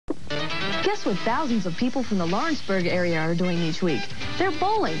Guess what thousands of people from the Lawrenceburg area are doing each week? They're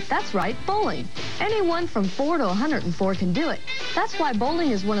bowling. That's right, bowling. Anyone from 4 to 104 can do it. That's why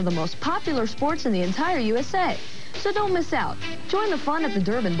bowling is one of the most popular sports in the entire USA. So don't miss out. Join the fun at the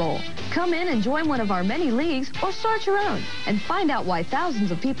Durbin Bowl. Come in and join one of our many leagues or start your own and find out why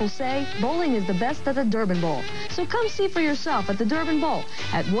thousands of people say bowling is the best at the Durbin Bowl. So come see for yourself at the Durbin Bowl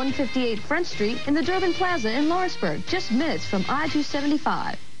at 158 Front Street in the Durbin Plaza in Lawrenceburg, just minutes from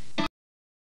I-275.